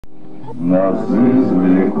Нас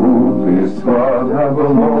извлекут из-под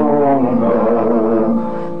облома,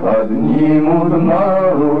 поднимут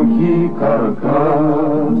на руки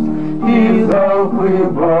каркас и залпы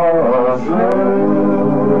башенных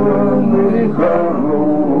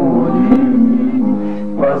орудий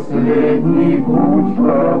последний путь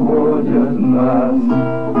проводят нас.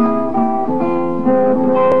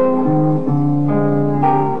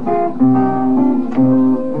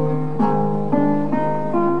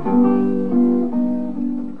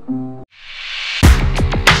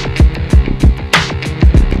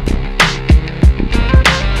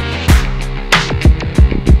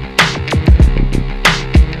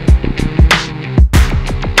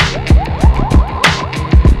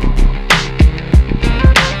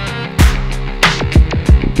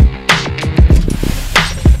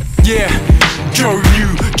 Yeah, Joe New,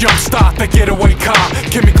 jumpstart the getaway car.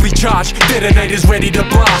 Chemically charged, detonators ready to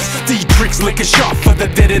blast. D-Tricks lick a shot for the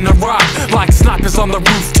dead in the rock. Like snipers on the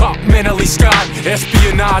rooftop, mentally scarred.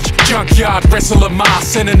 Espionage, junkyard, wrestler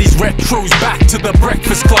mask. Sending these retros back to the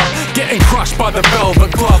breakfast club. Getting crushed by the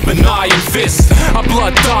velvet glove and iron fist. A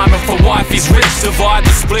blood diamond for wifey's wrist. Divide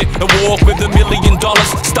the split, a walk with $1 million.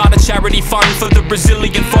 Start a charity fund for the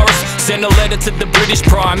Brazilian forest. Send a letter to the British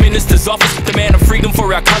Prime Minister's office. Demand of freedom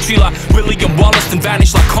for our country like William Wallace. Then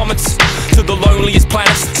vanish like comets to the loneliest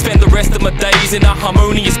planets. Spend the rest of my days in a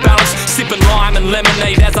harmonious balance. Sipping lime and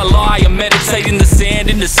lemonade as I lie and meditate in the sand,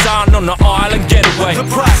 in the sun, on the island getaway. The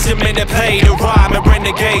price you're meant to pay to rhyme and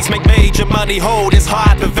renegades make major money hold is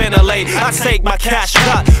hyperventilate. I take my cash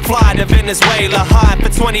cut, fly to Venezuela, hide for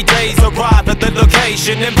 20 days, arrive at the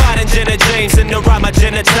location, inviting Jenna James in to write my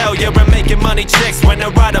genitalia and making money checks when I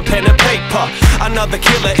write a pen and paper. Another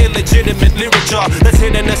killer, illegitimate lyric jar that's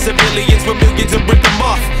hitting the civilians with millions and rip them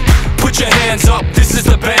off. Put your hands up, this is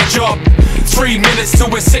the bank job. 3 minutes till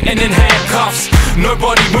we're sitting in handcuffs.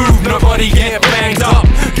 Nobody move, nobody get banged up.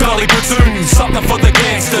 Gully Platoon, something for the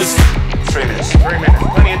gangsters. 3 minutes. 3 minutes.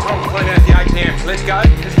 Plenty of time, plenty of the ATMs. Let's go,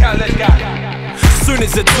 let's go, let's go. Soon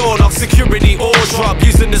as the door knocks, security all drop.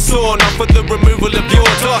 Using the saw knock for the removal of your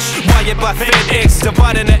dosh. Wired by FedEx,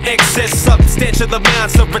 dividing the excess. Substantial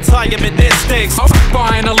amounts of retirement nest eggs.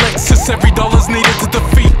 Buying a Lexus, every dollar's needed to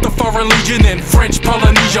defeat the Foreign Legion in French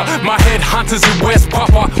Polynesia. My head hunters in West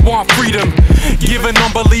Papua want freedom, giving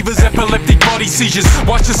non-believers epileptic body seizures.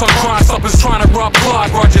 Watch this on Crime Stoppers trying to rob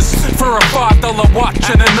Clyde Rogers for a $5 watch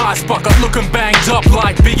and a nice bucket. Looking banged up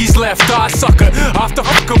like Biggie's left eye sucker after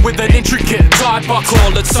fucking with an intricate tie buckle.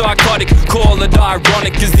 Call it psychotic, call it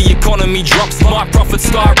ironic. As the economy drops, my profits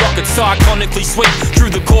skyrocket. Iconically sweep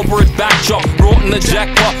through the corporate backdrop, brought in the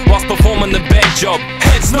jackpot whilst performing the bank job.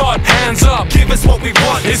 Heads nod, hands up, Give us what we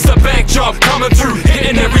want. it's the bank job coming through,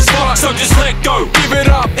 hitting every spot. So just let go, give it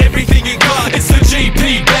up, Everything you got. it's the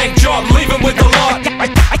GP bank job, leaving with a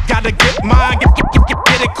lot.